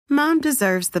Mom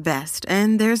deserves the best,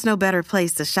 and there's no better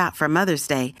place to shop for Mother's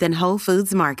Day than Whole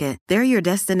Foods Market. They're your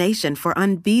destination for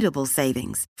unbeatable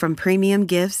savings, from premium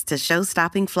gifts to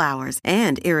show-stopping flowers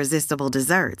and irresistible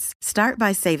desserts. Start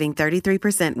by saving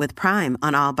 33% with Prime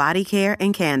on all body care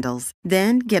and candles.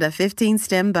 Then get a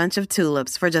 15-stem bunch of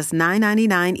tulips for just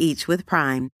 $9.99 each with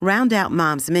Prime. Round out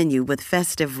Mom's menu with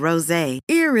festive rosé,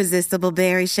 irresistible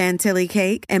berry chantilly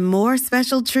cake, and more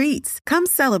special treats. Come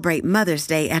celebrate Mother's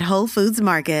Day at Whole Foods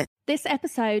Market. This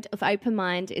episode of Open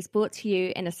Mind is brought to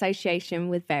you in association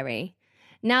with Very.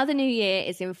 Now the new year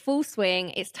is in full swing,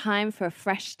 it's time for a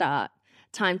fresh start.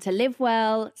 Time to live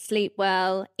well, sleep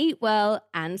well, eat well,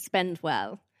 and spend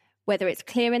well. Whether it's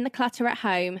clearing the clutter at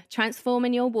home,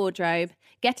 transforming your wardrobe,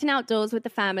 getting outdoors with the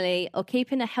family, or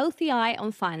keeping a healthy eye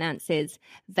on finances,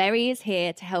 Very is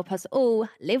here to help us all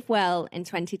live well in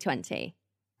 2020.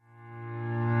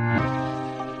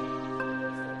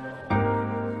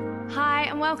 Hi,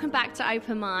 and welcome back to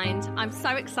Open Mind. I'm so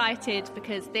excited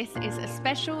because this is a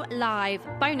special live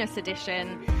bonus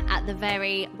edition at the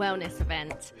Very Wellness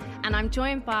event. And I'm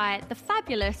joined by the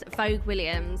fabulous Vogue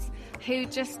Williams, who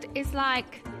just is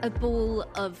like a ball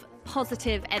of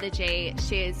positive energy.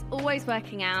 She is always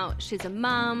working out. She's a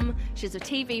mum. She's a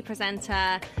TV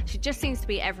presenter. She just seems to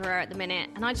be everywhere at the minute.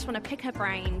 And I just want to pick her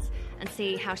brains and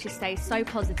see how she stays so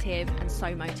positive and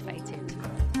so motivated.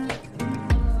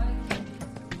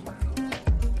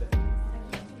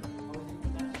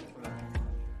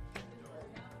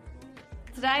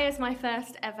 Today is my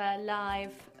first ever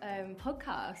live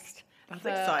podcast. That's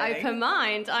exciting. Open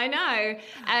Mind, I know.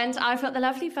 And I've got the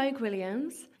lovely Vogue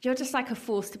Williams. You're just like a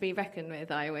force to be reckoned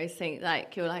with. I always think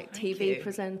like you're like TV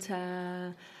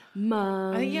presenter,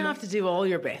 mum. I think you have to do all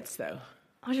your bits though.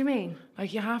 What do you mean?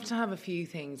 Like you have to have a few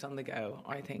things on the go,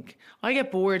 I think. I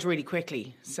get bored really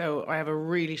quickly, so I have a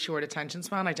really short attention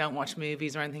span. I don't watch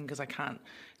movies or anything because I can't.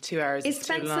 2 hours is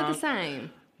too long. Is Spencer the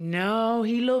same? No,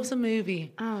 he loves a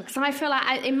movie. Oh, because I feel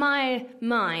like in my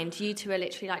mind, you two are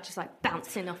literally like just like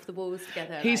bouncing off the walls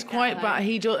together. He's like, quite bad.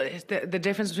 He does. The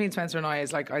difference between Spencer and I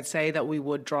is like I'd say that we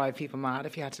would drive people mad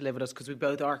if he had to live with us because we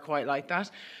both are quite like that.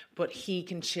 But he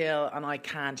can chill and I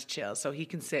can't chill, so he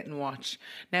can sit and watch.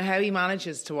 Now, how he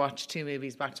manages to watch 2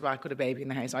 movies back to back with a baby in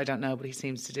the house, I don't know, but he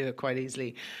seems to do it quite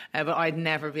easily. But I'd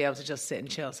never be able to just sit and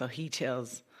chill, so he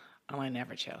chills and I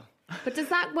never chill. But does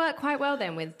that work quite well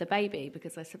then with the baby?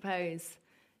 Because I suppose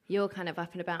you're kind of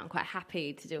up and about and quite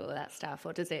happy to do all that stuff.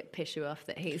 Or does it piss you off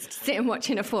that he's sitting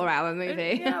watching a 4-hour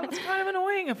movie? Yeah, it's kind of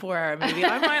annoying, a 4-hour movie.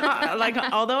 I might not, like,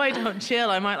 although I don't chill,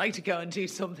 I might like to go and do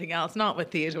something else, not with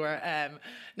Theodore.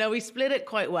 No, we split it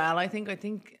quite well. I think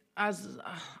as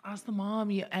the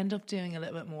mom, you end up doing a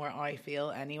little bit more, I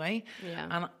feel, anyway. Yeah.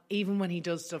 And even when he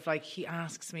does stuff, like he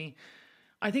asks me,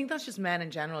 I think that's just men in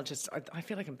general. I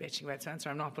feel like I'm bitching about Spencer.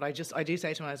 I'm not, but I do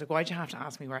say to him, I was like, why'd you have to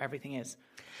ask me where everything is?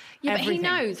 Yeah, everything. But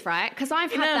he knows, right? Because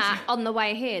I've had that on the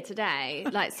way here today.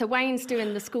 Like, so Wayne's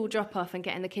doing the school drop-off and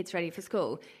getting the kids ready for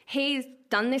school. He's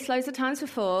done this loads of times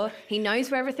before. He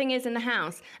knows where everything is in the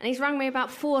house. And he's rung me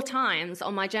about 4 times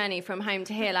on my journey from home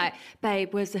to here, like,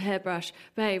 babe, where's the hairbrush?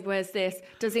 Babe, where's this?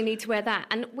 Does he need to wear that?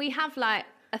 And we have, like,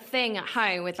 a thing at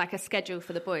home with like a schedule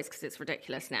for the boys because it's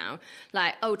ridiculous now.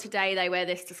 Like, oh, today they wear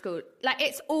this to school. Like,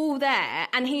 it's all there,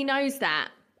 and he knows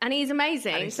that, and he's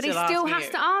amazing, but he still has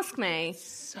to ask me.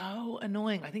 So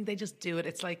annoying. I think they just do it.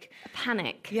 It's like a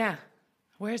panic. Yeah.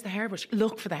 Where's the hairbrush?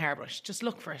 Look for the hairbrush. Just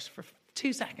look for it for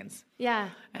 2 seconds. Yeah.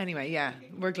 Anyway, yeah,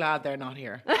 we're glad they're not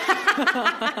here.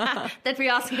 They'd be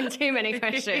asking too many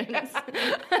questions.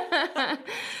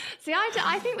 See,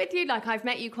 I think with you, like, I've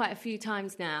met you quite a few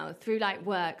times now through, like,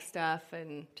 work stuff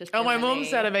and just... Oh, my mum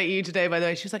said about you today, by the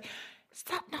way. She was like, is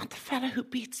that not the fella who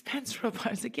beat Spencer up?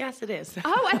 I was like, yes, it is.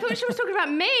 Oh, I thought she was talking about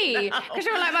me. Because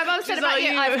you were like, my mum said about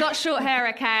you, I've got short hair,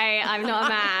 okay, I'm not a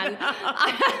man.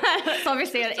 That's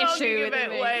obviously an issue with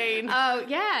me. Wayne. Oh,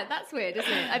 yeah, that's weird,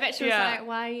 isn't it? I bet she was like,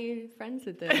 why are you friends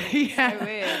with them? Yeah. So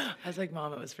weird. I was like,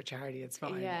 Mom, it was for charity, it's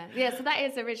fine. Yeah, so that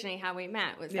is originally how we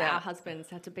met, was that our husbands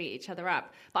had to beat each other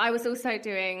up. But I was also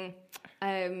doing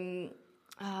the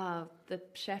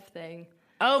chef thing.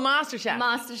 Oh,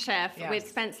 MasterChef with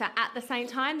Spencer at the same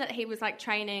time that he was like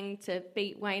training to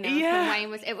beat Wayne up.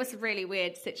 And it was a really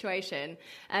weird situation.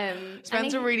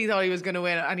 Spencer really thought he was going to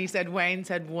win, and Wayne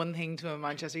said one thing to him in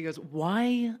Manchester. He goes,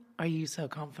 why are you so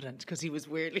confident? Because he was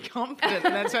weirdly confident.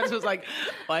 And then Spencer was like,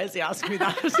 why is he asking me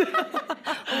that?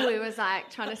 Oh, he was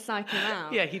like trying to psych him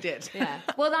out. Yeah, he did. Yeah.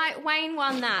 Well, like Wayne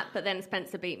won that, but then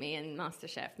Spencer beat me in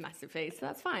MasterChef massively, so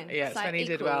that's fine. Yeah, Spenny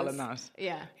did well in that.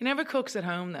 Yeah. He never cooks at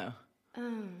home though.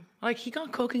 Oh. Like, he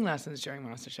got cooking lessons during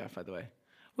MasterChef, by the way,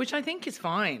 which I think is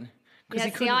fine, Because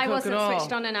he see, couldn't I cook wasn't at all.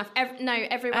 switched on enough. Everyone had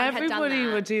done that. Everybody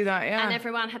would do that, yeah. And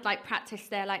everyone had like practiced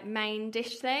their like main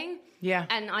dish thing. Yeah.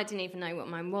 And I didn't even know what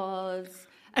mine was.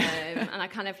 And I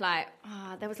kind of like,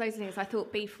 there was loads of things. I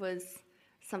thought beef was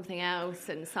something else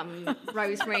and some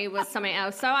rosemary was something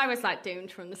else. So I was like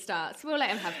doomed from the start. So we'll let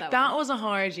him have that one. That was a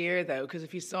hard year though, because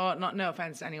if you saw, no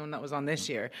offense to anyone that was on this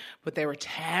year, but they were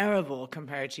terrible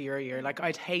compared to your year. Like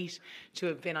I'd hate to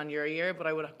have been on your year, but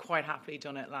I would have quite happily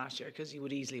done it last year because you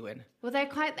would easily win. Well,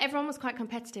 everyone was quite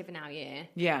competitive in our year.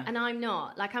 Yeah. And I'm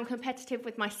not. Like I'm competitive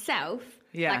with myself.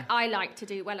 Yeah. Like I like to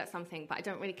do well at something, but I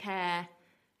don't really care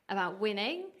about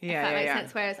winning, if that makes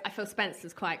sense. Whereas I feel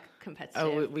Spencer's quite competitive.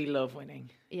 Oh, we love winning.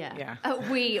 Yeah. Oh,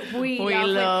 we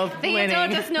love winning. Theodore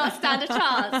does not stand a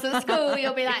chance. At school,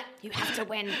 you'll be like, you have to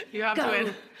win. You have Go. to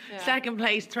win. Yeah. Second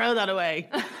place, throw that away.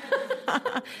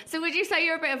 So would you say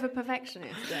you're a bit of a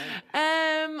perfectionist then?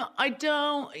 I'm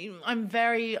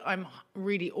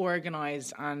really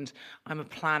organised and I'm a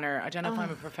planner. I don't know if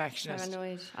I'm a perfectionist. So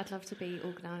annoyed. I'd love to be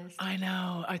organised. I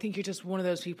know. I think you're just one of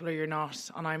those people or you're not.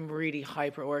 And I'm really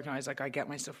hyper organised. Like I get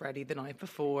my stuff ready the night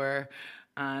before.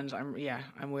 And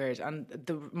I'm weird.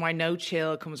 And my no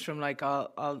chill comes from like,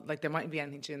 I'll like, there mightn't be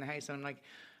anything to do in the house. And I'm like,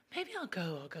 maybe I'll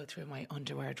go through my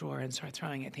underwear drawer and start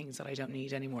throwing at things that I don't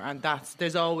need anymore. And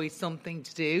there's always something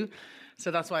to do. So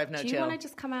that's why I've no chill. Do you want to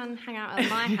just come out and hang out at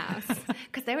my house?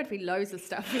 Because there would be loads of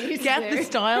stuff for you to Get do. the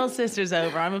Style Sisters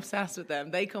over. I'm obsessed with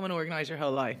them. They come and organise your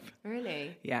whole life.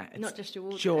 Really? Yeah. It's not just your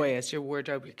wardrobe. Joyous. Your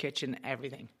wardrobe, your kitchen,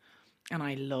 everything. And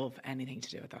I love anything to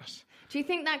do with that. Do you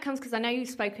think that comes, because I know you've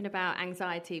spoken about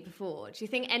anxiety before, do you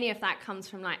think any of that comes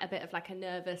from like a bit of like a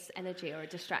nervous energy or a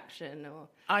distraction? Or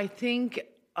I think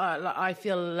I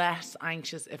feel less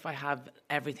anxious if I have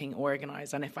everything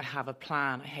organised and if I have a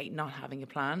plan. I hate not having a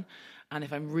plan. And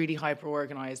if I'm really hyper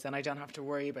organised, then I don't have to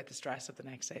worry about the stress of the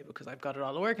next day because I've got it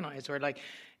all organised. Or like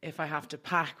if I have to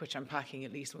pack, which I'm packing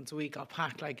at least once a week, I'll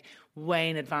pack like way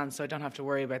in advance so I don't have to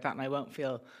worry about that and I won't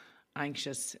feel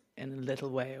anxious in a little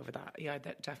way over that. Yeah, I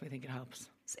definitely think it helps.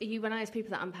 So are you one of those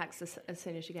people that unpacks as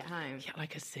soon as you get home? Yeah,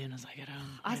 like as soon as I get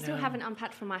home. I still haven't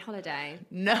unpacked from my holiday.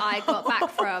 No. I got back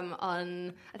from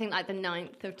on, I think like the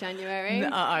 9th of January. No,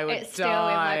 I would It's still in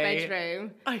my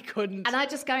bedroom. I couldn't. And I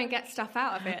just go and get stuff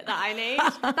out of it that I need.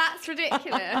 That's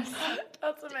ridiculous.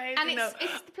 That's amazing. And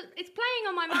it's playing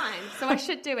on my mind, so I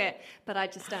should do it, but I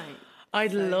just don't.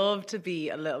 I'd love to be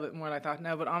a little bit more like that.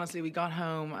 No, but honestly, we got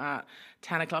home at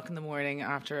 10 o'clock in the morning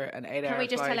after an 8-hour flight. Can we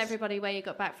just tell everybody where you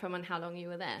got back from and how long you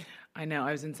were there? I know.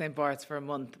 I was in St. Bart's for a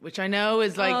month, which I know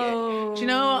is like, do you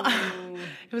know,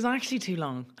 it was actually too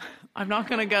long. I'm not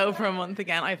going to go for a month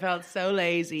again. I felt so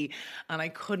lazy and I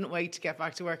couldn't wait to get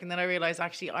back to work. And then I realised,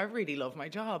 actually, I really love my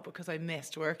job because I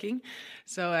missed working.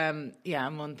 So, a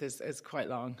month is quite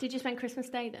long. Did you spend Christmas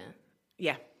Day there?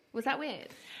 Yeah. Was that weird?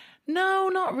 No,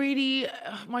 not really.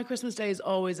 My Christmas Day is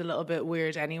always a little bit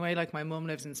weird anyway. Like my mum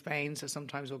lives in Spain, so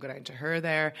sometimes we'll go down to her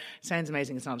there. Sounds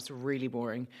amazing. It's not. It's really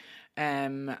boring.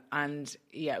 And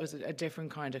yeah, it was a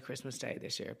different kind of Christmas Day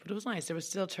this year. But it was nice. There was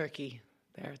still turkey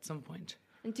there at some point.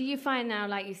 And do you find now,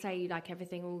 like you say, you like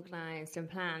everything organised and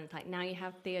planned, like now you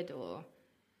have Theodore,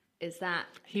 is that...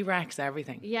 He wrecks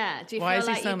everything. Yeah. Do you Why feel is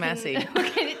like he so messy?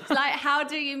 It's like, how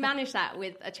do you manage that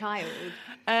with a child?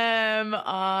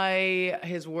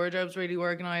 His wardrobe's really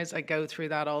organised. I go through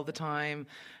that all the time.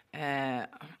 I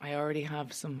already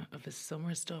have some of his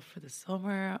summer stuff for the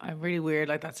summer. I'm really weird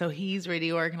like that. So he's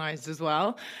really organised as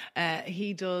well.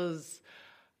 He does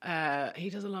a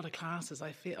lot of classes.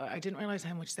 I didn't realise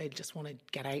how much they just want to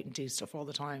get out and do stuff all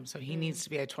the time. So he needs to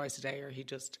be out twice a day or he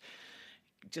just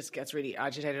gets really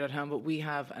agitated at home. But we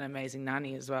have an amazing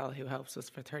nanny as well who helps us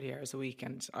for 30 hours a week,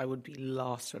 and I would be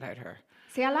lost without her.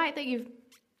 See, I like that you've,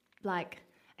 like,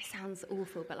 it sounds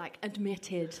awful, but like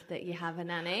admitted that you have a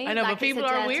nanny. I know, like, but people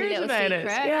are weird about it.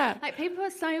 Yeah. Like people are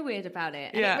so weird about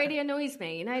it. And it really annoys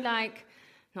me. You know, like,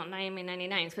 not naming any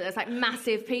names, but there's like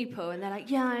massive people and they're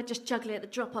like, yeah, I just juggle it at the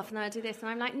drop off and I do this. And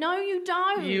I'm like, no, you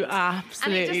don't. You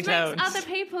absolutely don't. And it just makes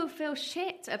other people feel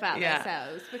shit about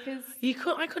themselves because...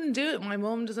 I couldn't do it. My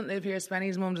mum doesn't live here.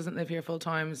 Spenny's mum doesn't live here full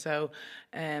time. So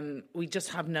we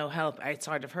just have no help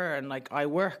outside of her. And like, I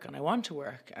work and I want to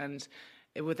work. And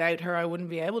without her, I wouldn't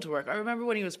be able to work. I remember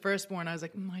when he was first born, I was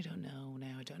like, I don't know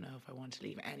now. I don't know if I want to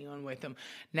leave anyone with him.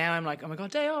 Now I'm like, oh my God,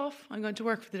 day off. I'm going to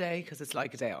work for the day because it's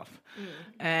like a day off.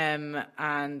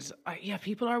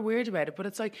 People are weird about it. But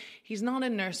it's like, he's not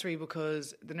in nursery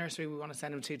because the nursery we want to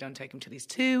send him to don't take him till he's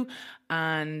 2.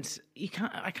 And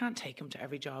I can't take him to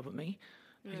every job with me.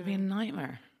 It'd be a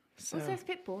nightmare. So. Also, it's a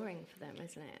bit boring for them,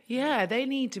 isn't it? Yeah, they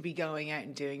need to be going out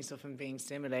and doing stuff and being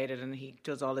stimulated, and he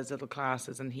does all his little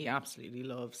classes and he absolutely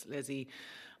loves Lizzie.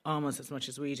 almost as much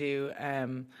as we do.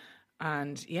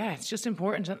 And yeah, it's just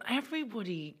important. And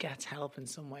everybody gets help in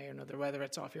some way or another, whether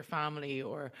it's off your family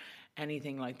or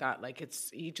anything like that. Like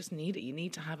you just need it. You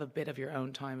need to have a bit of your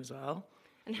own time as well.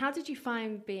 And how did you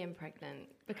find being pregnant?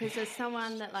 Because as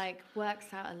someone that like works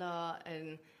out a lot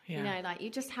and, you know, like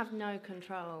you just have no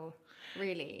control,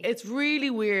 really. It's really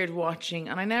weird watching.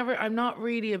 And I'm not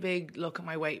really a big look at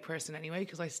my weight person anyway,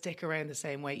 because I stick around the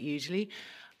same weight usually.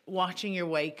 Watching your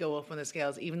weight go up on the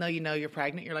scales, even though you know you're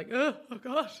pregnant, you're like, oh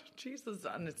God, Jesus.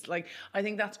 And it's like, I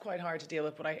think that's quite hard to deal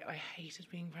with, but I hated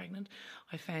being pregnant.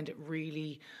 I found it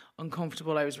really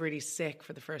uncomfortable. I was really sick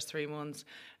for the first 3 months.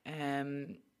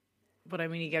 But I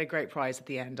mean, you get a great prize at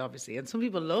the end, obviously. And some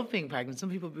people love being pregnant. Some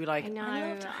people be like, I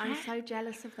know, I'm so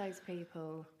jealous of those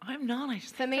people. I'm not.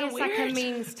 For me, it's weird. Like a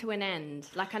means to an end.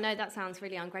 Like, I know that sounds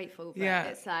really ungrateful, but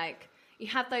it's like, you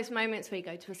have those moments where you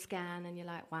go to a scan and you're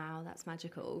like, wow, that's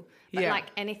magical. But like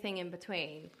anything in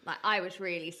between, like I was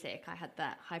really sick. I had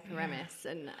that hyperemesis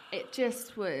and it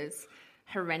just was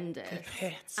horrendous.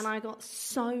 And I got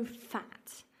so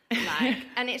fat. Like,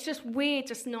 and it's just weird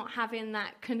just not having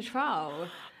that control.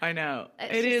 I know.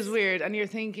 It is weird. And you're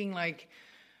thinking like,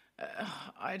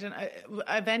 I don't know.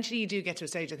 Eventually you do get to a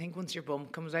stage. I think once your bum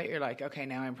comes out, you're like, okay,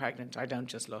 now I'm pregnant. I don't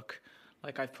just look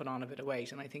like I've put on a bit of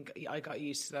weight. And I think I got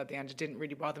used to that at the end. It didn't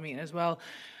really bother me. And as well,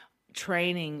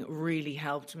 training really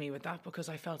helped me with that because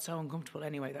I felt so uncomfortable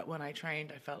anyway that when I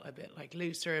trained, I felt a bit like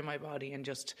looser in my body and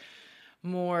just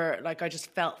more like I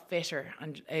just felt fitter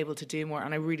and able to do more.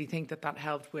 And I really think that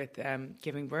helped with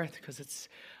giving birth because it's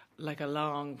like a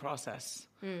long process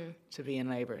to be in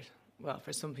labour. Well,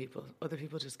 for some people. Other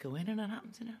people just go in and it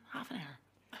happens in half an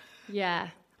hour. Yeah.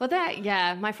 Well,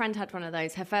 my friend had one of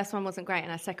those. Her first one wasn't great,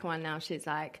 and her second one now she's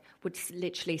like, would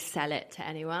literally sell it to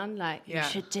anyone. Like, you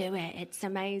should do it. It's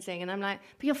amazing. And I'm like,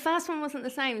 but your first one wasn't the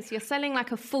same, so you're selling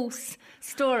like a false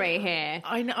story here.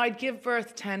 I'd give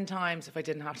birth 10 times if I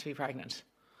didn't have to be pregnant.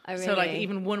 Oh, really? So like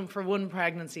even one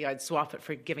pregnancy, I'd swap it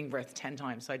for giving birth 10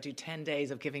 times. So I'd do 10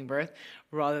 days of giving birth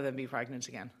rather than be pregnant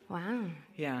again. Wow.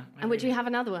 Yeah. And would you have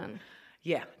another one?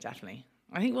 Yeah, definitely.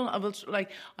 I think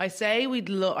I say we'd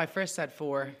look. I first said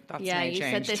 4. That's yeah, you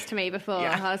changed. said this to me before.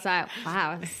 Yeah. I was like,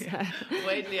 wow.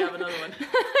 Wait till you have another one.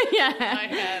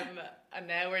 Yeah. And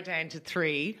now we're down to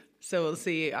 3. So we'll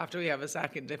see after we have a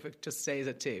second if it just stays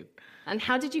at 2. And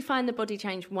how did you find the body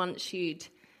change once you'd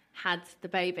had the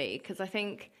baby? Because I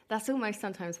think that's almost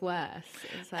sometimes worse.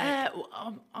 It's like...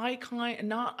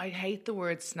 I hate the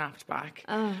word snapped back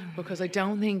because I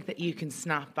don't think that you can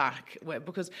snap back.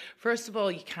 Because first of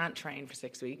all, you can't train for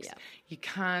 6 weeks. Yeah. You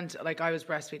can't, like I was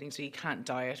breastfeeding, so you can't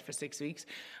diet for 6 weeks.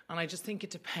 And I just think it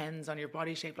depends on your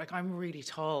body shape. Like I'm really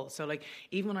tall. So like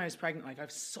even when I was pregnant, like I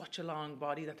have such a long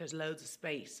body that there's loads of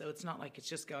space. So it's not like it's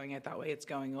just going out that way, it's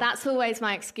going up. That's always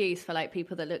my excuse for like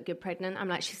people that look good pregnant. I'm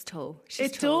like, she's tall.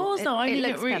 She's tall. Does though. I think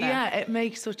it really, it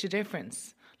makes such a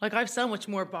difference. Like I have so much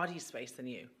more body space than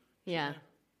you. Yeah.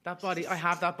 That body, I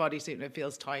have that bodysuit and it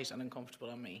feels tight and uncomfortable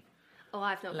on me. Oh,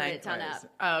 I've not got it done up.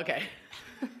 Oh, okay.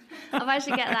 I've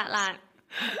actually get that like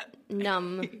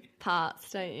numb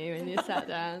parts, don't you, when you sat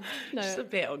down? No, just a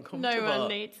bit uncomfortable. No one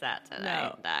needs that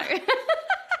today. No.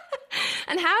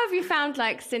 And how have you found,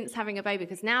 like, since having a baby?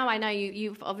 Because now I know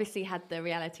you've obviously had the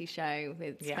reality show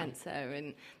with Spencer,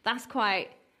 and that's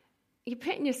quite... You're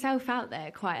putting yourself out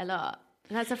there quite a lot.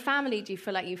 And as a family, do you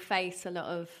feel like you face a lot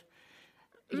of,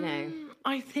 you know...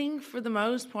 I think for the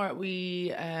most part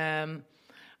we...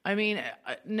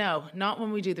 no, not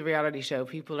when we do the reality show.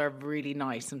 People are really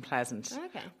nice and pleasant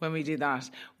when we do that.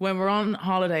 When we're on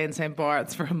holiday in St.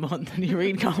 Bart's for a month and you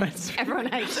read comments... Everyone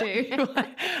hates you.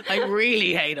 like,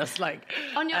 really hate us. Like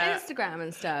on your Instagram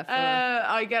and stuff?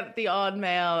 I get the odd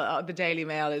mail. The Daily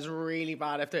Mail is really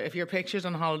bad. If your picture's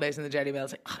on holidays in the Daily Mail,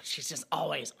 it's like, she's just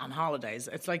always on holidays.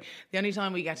 It's like the only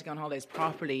time we get to go on holidays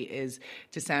properly is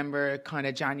December, kind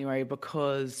of January,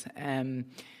 because...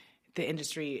 the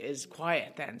industry is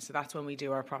quiet then, so that's when we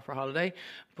do our proper holiday.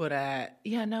 But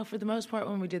for the most part,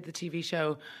 when we did the TV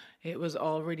show, it was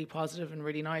all really positive and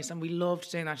really nice, and we loved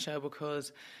doing that show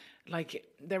because, like,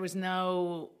 there was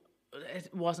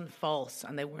it wasn't false,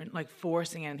 and they weren't like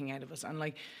forcing anything out of us, and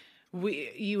like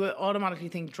you automatically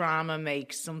think drama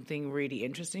makes something really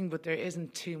interesting, but there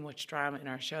isn't too much drama in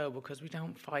our show because we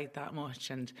don't fight that much,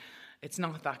 and it's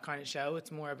not that kind of show.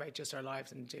 It's more about just our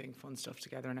lives and doing fun stuff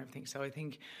together and everything. So I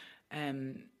think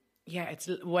it's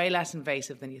way less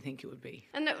invasive than you think it would be.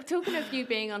 And talking of you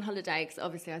being on holiday, because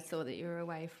obviously I saw that you were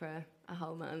away for a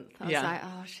whole month. I was like,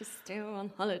 oh, she's still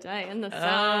on holiday in the sun.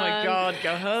 Oh my God,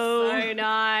 go home. So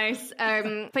nice.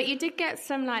 But you did get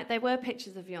some, like, there were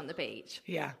pictures of you on the beach.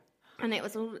 Yeah. And it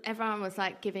was everyone was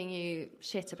like giving you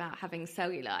shit about having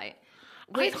cellulite.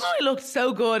 I thought I looked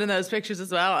so good in those pictures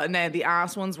as well, and then the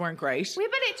ass ones weren't great. But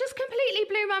it just completely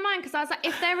blew my mind because I was like,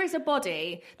 if there is a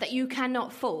body that you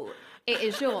cannot fault, it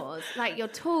is yours. Like, you're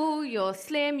tall, you're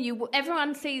slim,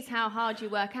 everyone sees how hard you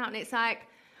work out, and it's like,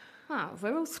 wow,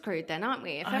 we're all screwed then, aren't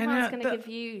we? If everyone's going to give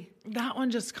you... That one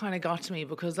just kind of got to me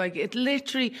because, like, it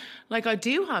literally... Like, I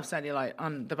do have cellulite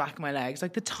on the back of my legs,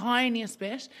 like the tiniest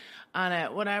bit.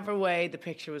 And whatever way the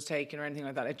picture was taken or anything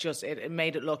like that, it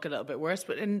made it look a little bit worse,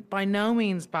 but by no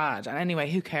means bad. And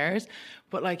anyway, who cares?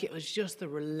 But, like, it was just the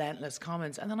relentless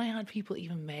comments. And then I had people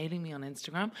even mailing me on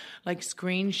Instagram, like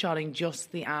screenshotting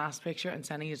just the ass picture and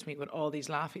sending it to me with all these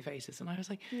laughy faces. And I was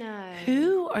like, no.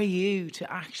 Who are you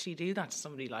to actually do that to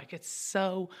somebody? Like, it's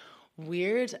so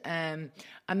weird. And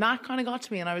that kind of got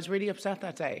to me, and I was really upset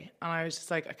that day. And I was just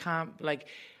like, I can't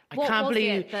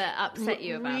believe it that upset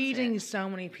you about reading it? so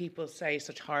many people say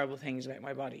such horrible things about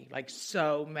my body. Like,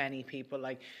 so many people,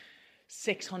 like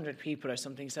 600 people or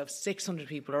something. So if 600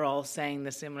 people are all saying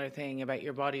the similar thing about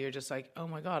your body, you're just like, oh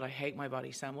my God, I hate my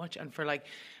body so much. And for like,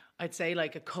 I'd say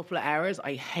like a couple of hours,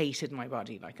 I hated my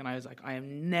body. Like, and I was like, I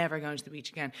am never going to the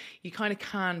beach again. You kind of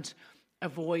can't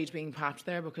avoid being papped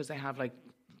there because they have like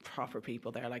proper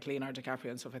people there, like Leonardo DiCaprio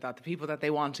and stuff like that, the people that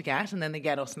they want to get, and then they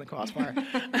get us in the crossbar.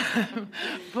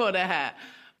 But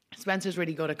Spencer's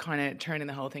really good at kind of turning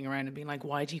the whole thing around and being like,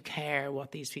 why do you care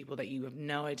what these people that you have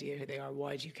no idea who they are,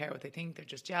 why do you care what they think? They're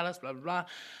just jealous, blah, blah, blah.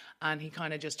 And he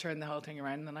kind of just turned the whole thing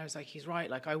around. And then I was like, he's right.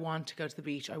 Like, I want to go to the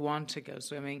beach. I want to go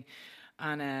swimming.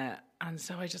 And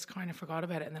so I just kind of forgot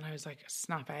about it. And then I was like,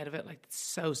 snap out of it. Like, it's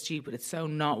so stupid. It's so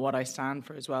not what I stand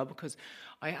for as well, because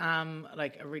I am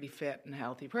like a really fit and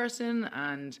healthy person,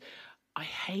 and I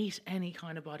hate any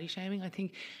kind of body shaming. I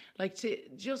think like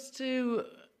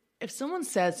if someone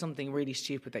says something really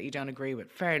stupid that you don't agree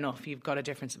with, fair enough, you've got a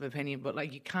difference of opinion, but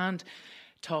like, you can't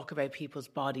talk about people's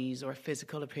bodies or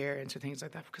physical appearance or things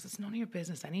like that, because it's none of your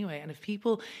business anyway. And if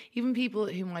even people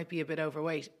who might be a bit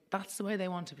overweight, that's the way they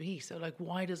want to be. So like,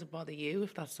 why does it bother you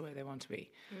if that's the way they want to be?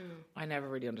 I never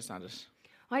really understand it.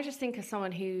 I just think as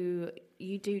someone who,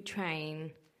 you do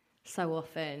train so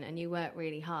often and you work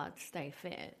really hard to stay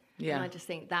fit. Yeah. And I just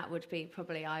think that would be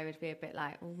probably, I would be a bit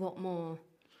like, well, what more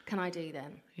can I do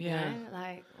then? Yeah. You know?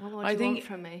 Like, what more do you want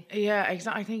from me? Yeah,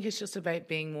 exactly. I think it's just about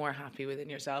being more happy within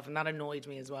yourself. And that annoyed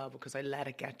me as well, because I let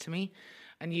it get to me.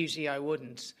 And usually I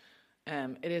wouldn't.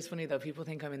 It is funny though, people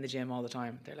think I'm in the gym all the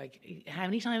time. They're like, how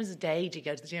many times a day do you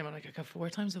go to the gym? I'm like, I go 4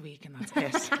 times a week and that's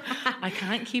it. I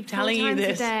can't keep telling you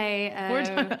this. 4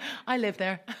 times a day. I live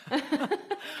there.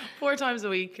 4 times a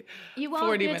week. You are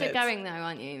 40 good minutes. at going though,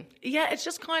 aren't you? Yeah, it's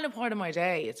just kind of part of my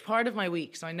day. It's part of my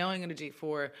week. So I know I'm going to do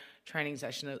 4 training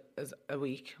sessions a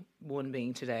week, one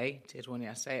being today, did one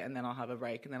yesterday, and then I'll have a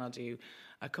break, and then I'll do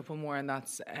a couple more, and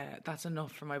that's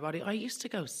enough for my body. I used to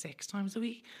go 6 times a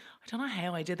week. I don't know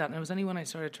how I did that, and it was only when I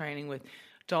started training with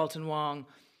Dalton Wong.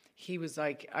 He was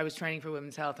like, I was training for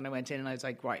Women's Health, and I went in and I was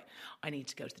like, right, I need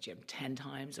to go to the gym 10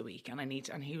 times a week, and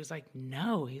he was like,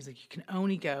 no, he's like, you can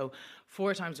only go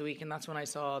 4 times a week. And that's when I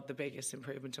saw the biggest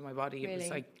improvement in my body. Really? It was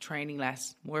like training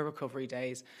less, more recovery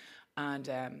days, and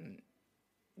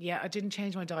yeah, I didn't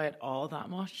change my diet all that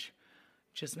much,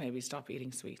 just maybe stop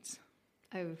eating sweets.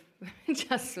 Oh,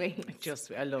 just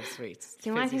sweets. I love sweets. Do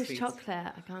you mind who's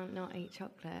chocolate? I can't not eat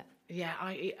chocolate. Yeah,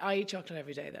 I eat chocolate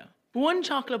every day though. 1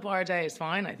 chocolate bar a day is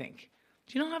fine, I think.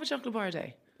 Do you not have a chocolate bar a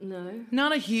day? No.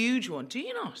 Not a huge one, do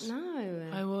you not? No.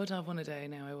 I would have one a day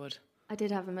now, I would. I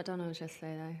did have a McDonald's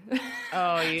yesterday though.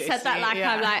 Oh, you said that like,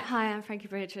 yeah. I'm like, hi, I'm Frankie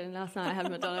Bridge, and last night I had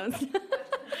McDonald's.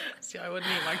 See, I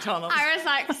wouldn't eat McDonald's. I was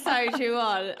like so too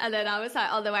on, and then I was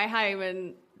like on the way home,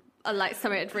 and like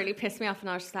something had really pissed me off, and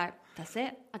I was just like, that's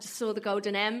it. I just saw the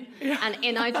golden M, and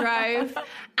in I drove,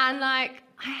 and like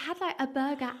I had like a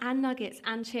burger and nuggets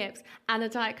and chips and a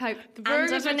Diet Coke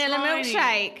and a vanilla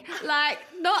milkshake. Like,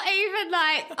 not even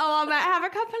like, oh, I might have a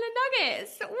couple of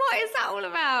nuggets. What is that all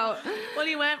about? Well,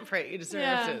 you went for it. You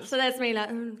deserved it. So there's me like,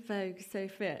 Vogue, so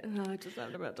fit. Oh, I just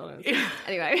had a McDonald's.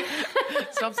 Anyway.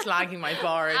 Stop slagging my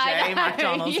bar a day,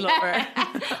 McDonald's lover.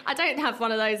 I don't have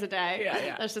one of those a day.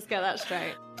 Yeah. Let's just get that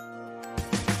straight.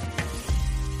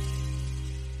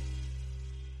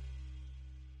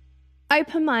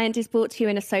 Open Mind is brought to you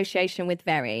in association with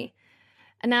Very.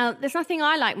 And now, there's nothing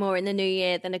I like more in the new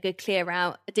year than a good clear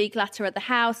out, a declutter of the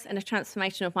house, and a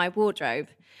transformation of my wardrobe.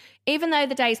 Even though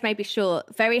the days may be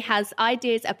short, Very has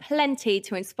ideas aplenty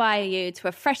to inspire you to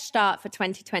a fresh start for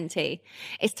 2020.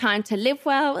 It's time to live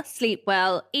well, sleep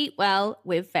well, eat well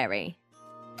with Very.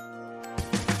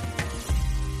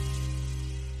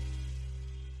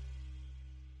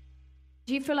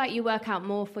 Do you feel like you work out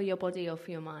more for your body or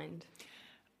for your mind?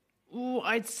 Ooh,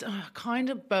 I'd kind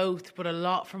of both, but a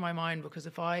lot for my mind, because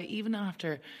even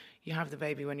after you have the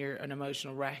baby, when you're an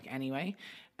emotional wreck anyway,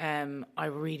 I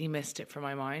really missed it for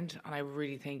my mind. And I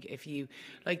really think if you,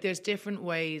 like, there's different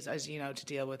ways, as you know, to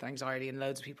deal with anxiety, and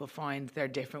loads of people find there are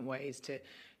different ways to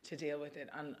deal with it.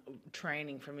 And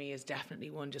training for me is definitely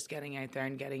one. Just getting out there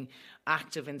and getting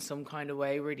active in some kind of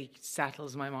way really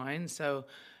settles my mind. So,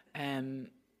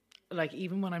 like,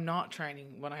 even when I'm not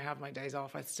training, when I have my days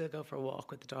off, I still go for a walk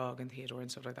with the dog and Theodore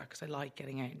and stuff like that, because I like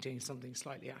getting out and doing something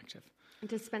slightly active.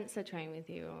 Does Spencer train with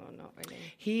you or not really?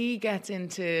 He gets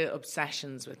into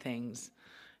obsessions with things.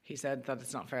 He said that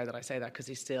it's not fair that I say that, because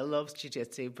he still loves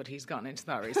jiu-jitsu, but he's gotten into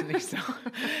that recently. So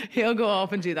he'll go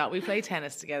off and do that. We play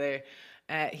tennis together.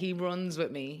 He runs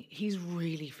with me. He's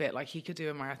really fit. Like, he could do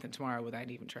a marathon tomorrow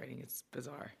without even training. It's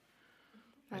bizarre.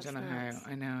 That's I don't know nuts.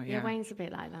 how. I know, yeah. Wayne's a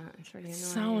bit like that. It's really annoying.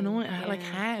 So annoying. Yeah. Like,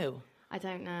 how? I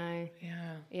don't know.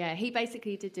 Yeah. Yeah, he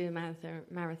basically did do a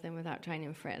marathon without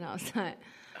training for it. And I was like,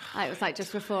 it was like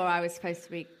just before I was supposed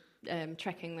to be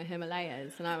trekking the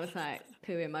Himalayas. And I was like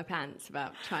pooing my pants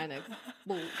about trying to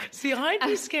walk. See, I'd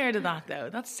be scared of that, though.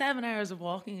 That's 7 hours of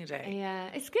walking a day. Yeah,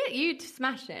 it's good. You'd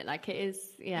smash it. Like, it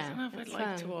is, yeah. I don't know if I'd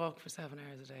like to walk for 7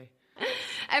 hours a day.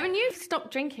 Evan, you've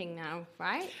stopped drinking now,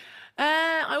 right?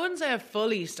 I wouldn't say I've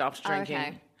fully stopped drinking.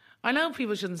 Okay. I know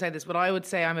people shouldn't say this, but I would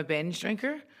say I'm a binge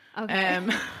drinker. Okay.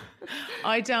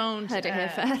 I don't... Heard it here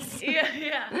first.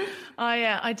 Yeah.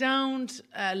 I don't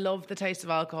love the taste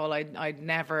of alcohol. I'd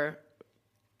never,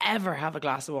 ever have a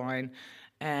glass of wine.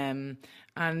 And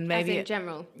maybe... As in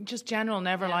general? Just general.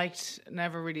 Never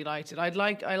really liked it. I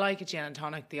like a gin and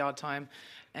tonic the odd time.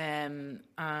 And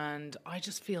I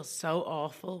just feel so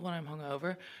awful when I'm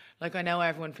hungover. Like, I know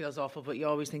everyone feels awful, but you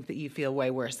always think that you feel way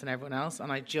worse than everyone else.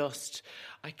 And I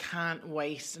can't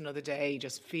waste another day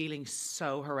just feeling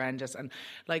so horrendous. And,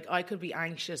 like, I could be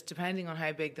anxious, depending on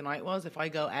how big the night was. If I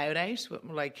go out with,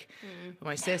 like, with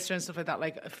my sister and stuff like that,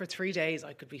 like, for 3 days,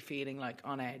 I could be feeling, like,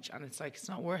 on edge. And it's like, it's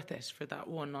not worth it for that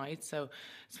one night. So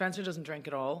Spencer doesn't drink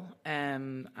at all.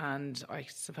 And I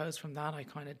suppose from that, I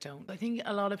kind of don't. I think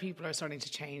a lot of people are starting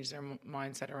to change their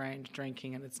mindset around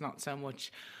drinking. And it's not so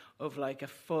much of like a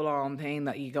full-on thing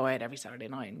that you go out every Saturday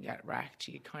night and get wrecked.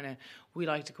 We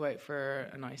like to go out for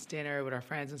a nice dinner with our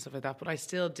friends and stuff like that, but I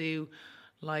still do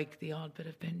like the odd bit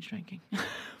of binge drinking. Oh,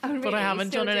 really? But I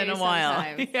haven't done it in a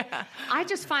while. Yeah. I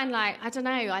just find, like, I don't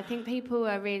know, I think people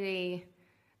are really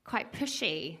quite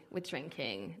pushy with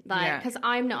drinking, like, because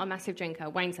I'm not a massive drinker.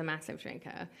 Wayne's a massive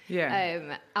drinker.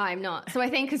 I'm not, so I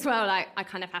think as well, like, I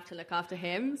kind of have to look after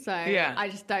him, so I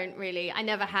just don't really, I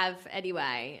never have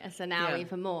anyway, so now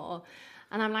even more.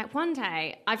 And I'm like, one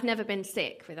day, I've never been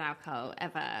sick with alcohol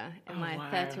ever in my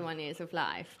 31 years of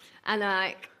life, and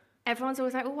like, everyone's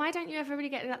always like, well, why don't you ever really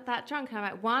get that drunk? And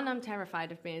I'm like, one, I'm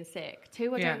terrified of being sick.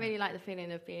 Two, I don't really like the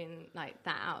feeling of being like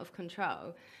that out of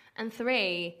control. And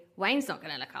three, Wayne's not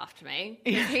going to look after me.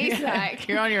 He's like,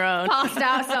 you're on your own, passed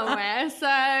out somewhere.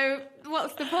 So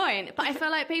what's the point? But I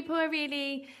feel like people are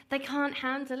really, they can't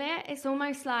handle it. It's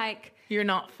almost like, you're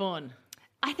not fun.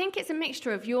 I think it's a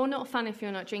mixture of you're not fun if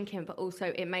you're not drinking, but also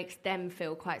it makes them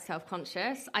feel quite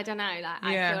self-conscious. I don't know, like,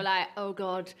 I feel like, oh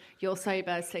God, you're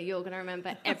sober, so you're going to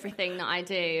remember everything that I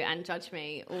do and judge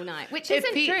me all night, which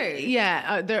isn't true.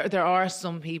 Yeah, there are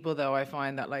some people, though, I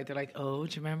find that, like, they're like, oh,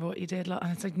 do you remember what you did last night?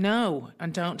 And it's like, no,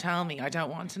 and don't tell me. I don't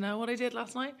want to know what I did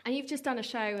last night. And you've just done a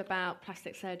show about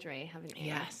plastic surgery, haven't you?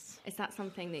 Yes. Is that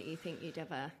something that you think you'd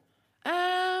ever...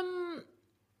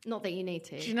 Not that you need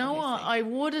to. Do you know what? I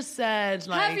would have said,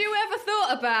 like... Have you ever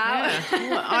thought about... Yeah.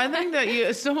 Well, I think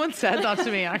that someone said that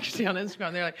to me, actually, on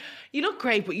Instagram. They're like, you look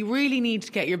great, but you really need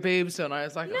to get your boobs done. I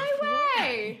was like... No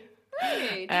way!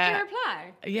 Really? Did you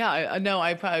reply? Yeah,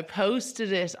 I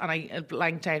posted it and I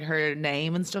blanked out her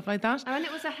name and stuff like that. Oh, and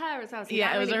it was a her as well. So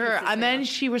yeah, it was a her. And then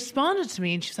she responded to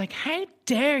me and she was like, how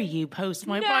dare you post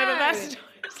my private message?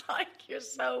 I was like, you're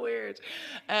so weird.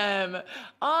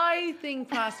 I think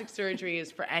plastic surgery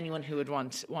is for anyone who would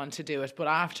want to do it. But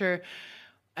after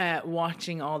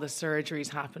watching all the surgeries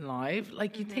happen live,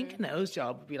 like, you'd think a nose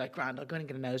job would be like, grand, I'm going to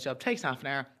get a nose job. Takes half an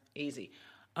hour. Easy.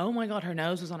 Oh my God, her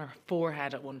nose was on her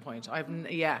forehead at one point. What do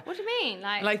you mean?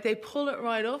 Like they pull it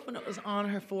right up and it was on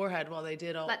her forehead while they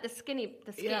did all... Like the skin.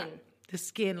 Yeah, the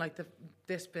skin, like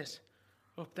this bit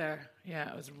up there. Yeah,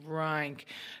 it was rank.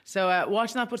 So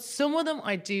watching that, but some of them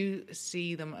I do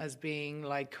see them as being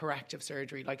like corrective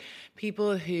surgery. Like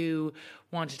people who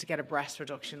wanted to get a breast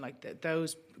reduction, like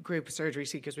those group of surgery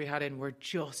seekers we had in were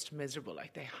just miserable.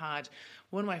 Like they had...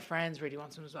 One of my friends really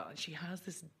wants one as well, and she has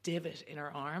this divot in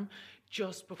her arm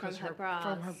just because from her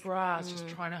bras, just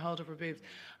trying to hold up her boobs,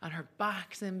 and her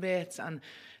back's in bits, and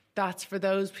that's for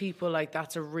those people, like,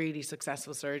 that's a really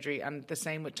successful surgery. And the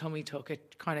same with tummy tuck,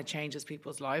 it kind of changes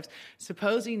people's lives.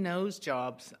 Supposing nose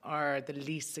jobs are the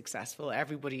least successful.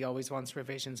 Everybody always wants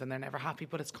revisions and they're never happy,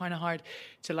 but it's kind of hard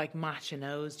to like match a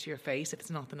nose to your face if it's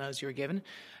not the nose you were given.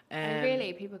 And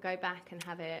really, people go back and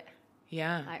have it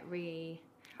like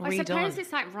I suppose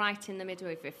it's like right in the middle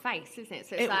of your face, isn't it?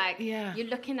 So it's you're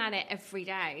looking at it every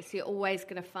day, so you're always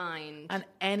going to find... And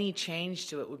any change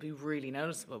to it would be really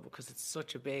noticeable because it's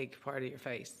such a big part of your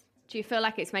face. Do you feel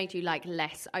like it's made you like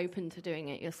less open to doing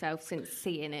it yourself since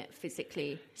seeing it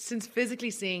physically? Since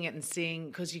physically seeing it and seeing,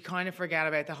 because you kind of forget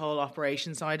about the whole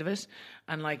operation side of it,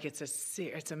 and like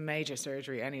it's a major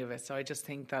surgery, any of it. So I just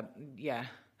think that,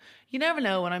 you never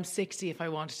know when I'm 60 if I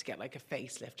wanted to get like a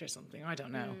facelift or something. I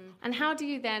don't know. And how do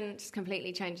you then, just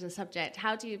completely change the subject,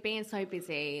 how do you, being so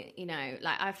busy, you know,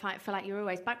 like I feel like you're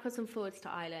always backwards and forwards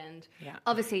to Ireland. Yeah.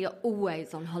 Obviously, you're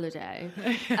always on holiday.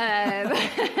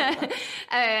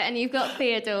 And you've got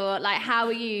Theodore. Like, how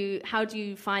do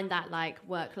you find that like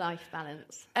work-life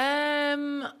balance?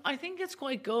 I think it's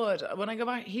quite good. When I go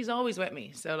back, he's always with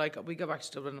me. So like we go back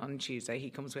to Dublin on Tuesday. He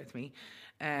comes with me.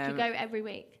 Do you go every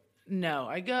week? No,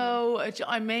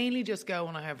 I mainly just go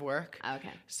when I have work.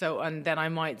 Okay. So, and then I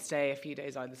might stay a few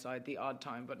days either side, the odd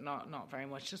time, but not very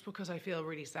much, just because I feel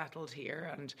really settled here.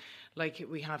 And like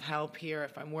we have help here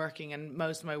if I'm working, and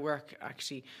most of my work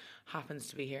actually happens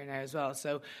to be here now as well.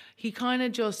 So he kind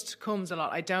of just comes a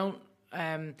lot.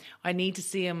 I need to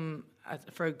see him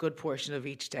for a good portion of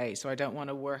each day, so I don't want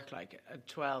to work like a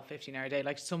 12, 15-hour day.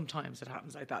 Like sometimes it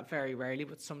happens like that, very rarely,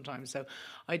 but sometimes. So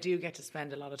I do get to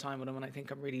spend a lot of time with him, and I think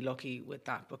I'm really lucky with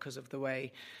that because of the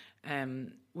way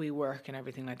we work and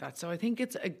everything like that. So I think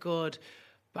it's a good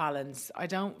balance. I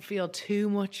don't feel too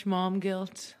much mom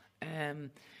guilt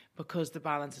because the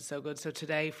balance is so good. So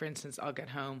today, for instance, I'll get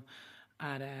home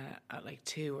at like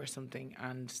 2 or something,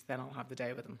 and then I'll have the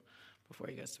day with him before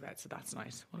he goes to bed. So that's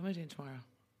nice. What am I doing tomorrow?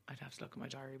 I'd have to look at my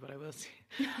diary, but I will see.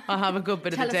 I'll have a good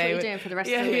bit of the day. Tell us what you're doing for the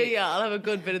rest of the week. Yeah, I'll have a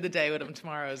good bit of the day with him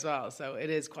tomorrow as well. So it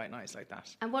is quite nice like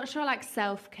that. And what's your like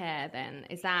self-care then?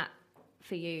 Is that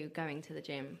for you going to the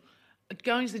gym?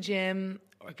 Going to the gym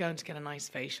or going to get a nice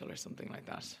facial or something like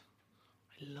that.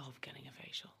 I love getting a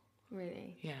facial.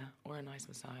 Really? Yeah, or a nice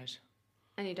massage.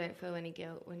 And you don't feel any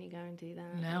guilt when you go and do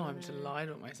that? No, I'm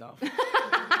delighted with myself.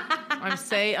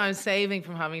 I'm saving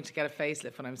from having to get a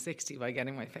facelift when I'm 60 by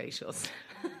getting my facials.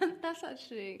 That's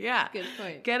actually a good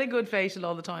point. Get a good facial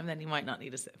all the time, then you might not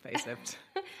need a facelift.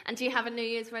 And do you have a New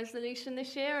Year's resolution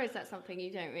this year, or is that something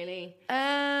you don't really...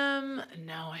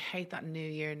 No, I hate that New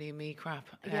Year, New Me crap.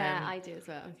 Yeah, I do as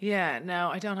well. Yeah, no,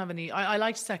 I don't have any... I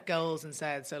like to set goals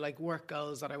instead, so like work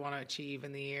goals that I want to achieve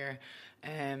in the year.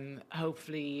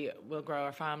 Hopefully we'll grow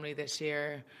our family this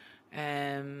year.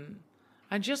 And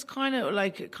just kind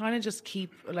of just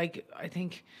keep, like, I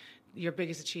think your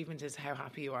biggest achievement is how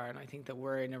happy you are. And I think that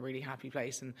we're in a really happy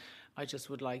place. And I just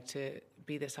would like to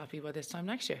be this happy by this time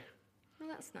next year. Well,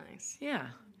 that's nice. Yeah.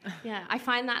 Yeah, I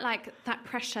find that, like, that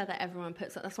pressure that everyone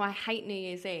puts on. That's why I hate New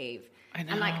Year's Eve. I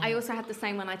know. And, like, I also had the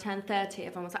same when I turned 30.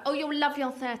 Everyone was like, oh, you'll love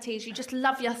your 30s. You just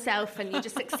love yourself and you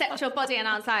just accept your body. And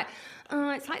I was like, oh,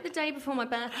 it's like the day before my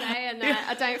birthday and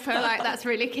I don't feel like that's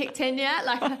really kicked in yet.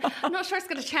 Like, I'm not sure it's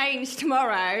going to change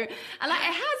tomorrow. And, like,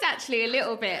 it has actually a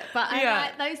little bit. But I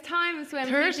like those times when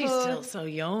 30's still so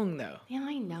young, though. Yeah,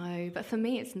 I know. But for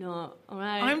me, it's not. All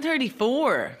right. I'm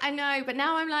 34. I know. But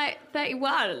now I'm, like,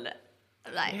 31.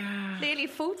 Like, nearly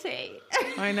 40.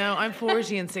 I know, I'm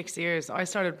 40 in 6 years. I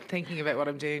started thinking about what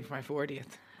I'm doing for my 40th.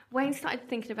 Wayne started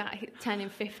thinking about turning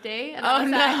 50. And I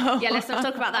was like, yeah, let's not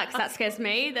talk about that because that scares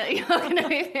me that you're going to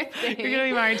be 50. You're going to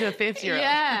be married to a 50-year-old.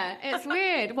 Yeah, it's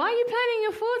weird. Why are you planning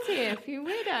your 40th? You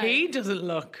weirdo. He doesn't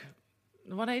look...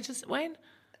 What age is Wayne?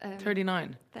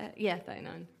 39.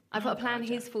 39. I've got to plan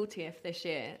his 40th this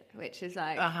year, which is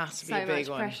like that has to be so a big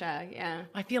much pressure. Yeah,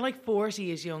 I feel like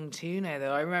 40 is young too now,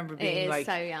 though. I remember being like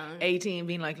so young. 18,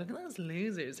 being like, look at those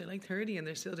losers. They're like 30 and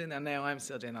they're still doing that. Now I'm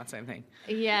still doing that same thing.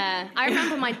 Yeah, I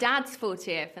remember my dad's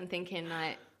 40th and thinking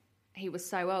like he was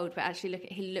so old, but actually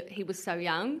he was so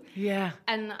young. Yeah,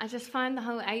 and I just find the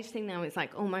whole age thing now is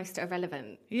like almost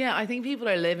irrelevant. Yeah, I think people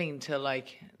are living till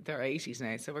like their 80s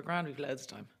now, so we're grand. We've loads of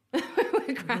time.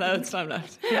 Loads of time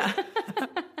left. Yeah.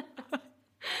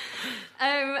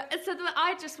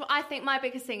 I think my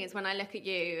biggest thing is when I look at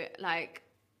you, like,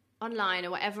 online or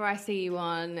whatever I see you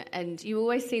on, and you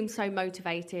always seem so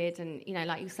motivated, and you know,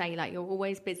 like you say, like you're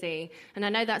always busy, and I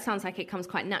know that sounds like it comes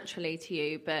quite naturally to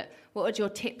you, but what would your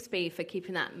tips be for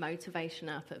keeping that motivation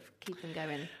up, of keeping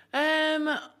going?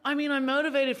 I mean, I'm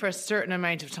motivated for a certain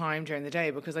amount of time during the day,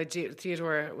 because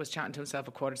Theodore was chatting to himself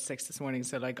at 5:45 this morning,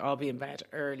 so like I'll be in bed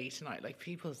early tonight. Like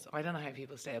I don't know how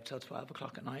people stay up till 12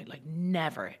 o'clock at night, like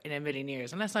never in a million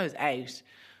years, unless I was out.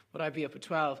 Would I be up at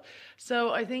 12?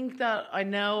 So I think that I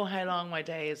know how long my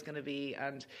day is going to be.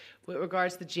 And with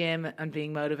regards to the gym and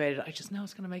being motivated, I just know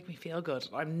it's going to make me feel good.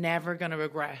 I'm never going to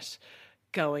regret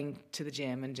going to the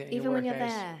gym and doing a workout. Even when you're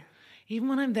there? Even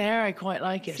when I'm there, I quite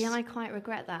like it. See, I quite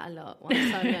regret that a lot once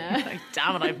I'm there. Like,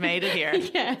 damn it, I've made it here.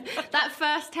 Yeah, that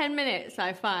first 10 minutes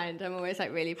I find I'm always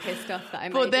like really pissed off that I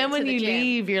made it to the gym. But then when you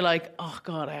leave, you're like, oh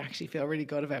God, I actually feel really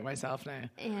good about myself now.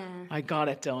 Yeah. I got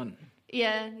it done.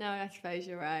 Yeah, no, I suppose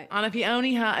you're right. And if you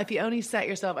only set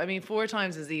yourself, I mean, 4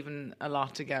 times is even a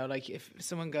lot to go. Like if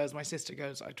someone goes, my sister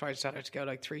goes, I try to tell her to go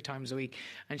like 3 times a week,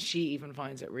 and she even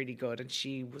finds it really good. And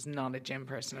she was not a gym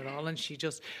person at all. And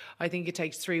I think it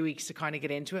takes 3 weeks to kind of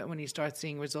get into it. When you start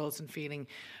seeing results and feeling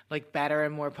like better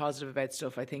and more positive about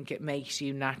stuff, I think it makes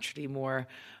you naturally more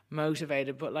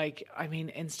motivated. But like, I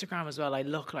mean, Instagram as well, I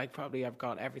look like probably I've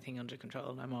got everything under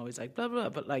control and I'm always like blah, blah,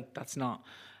 but like that's not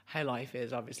how life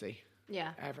is, obviously.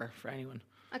 Yeah. Ever for anyone.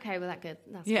 Okay, well that's good.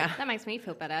 That's yeah. Good. That makes me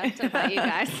feel better. I don't know about you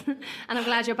guys. And I'm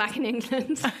glad you're back in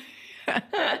England.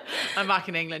 I'm back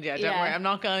in England, yeah. Don't worry. I'm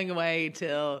not going away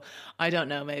till, I don't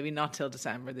know, maybe not till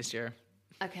December this year.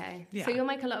 Okay. Yeah. So you'll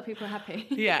make a lot of people happy.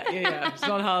 Yeah. It's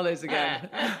on holidays again.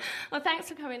 Well, thanks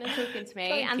for coming and talking to me.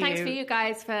 Thank you. Thanks for you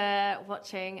guys for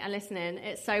watching and listening.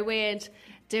 It's so weird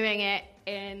doing it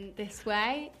in this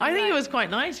way. I think it was quite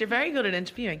nice. You're very good at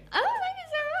interviewing. Oh, thank you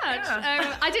so much.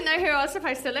 Yeah. I didn't know who I was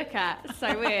supposed to look at. It's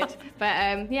so weird.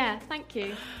 But yeah, thank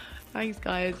you. Thanks,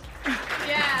 guys.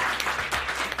 Yeah.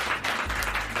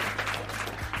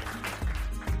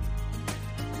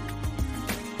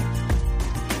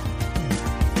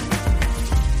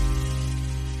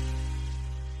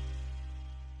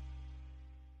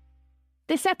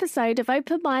 This episode of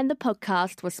Open Mind the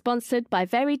podcast was sponsored by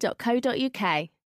very.co.uk.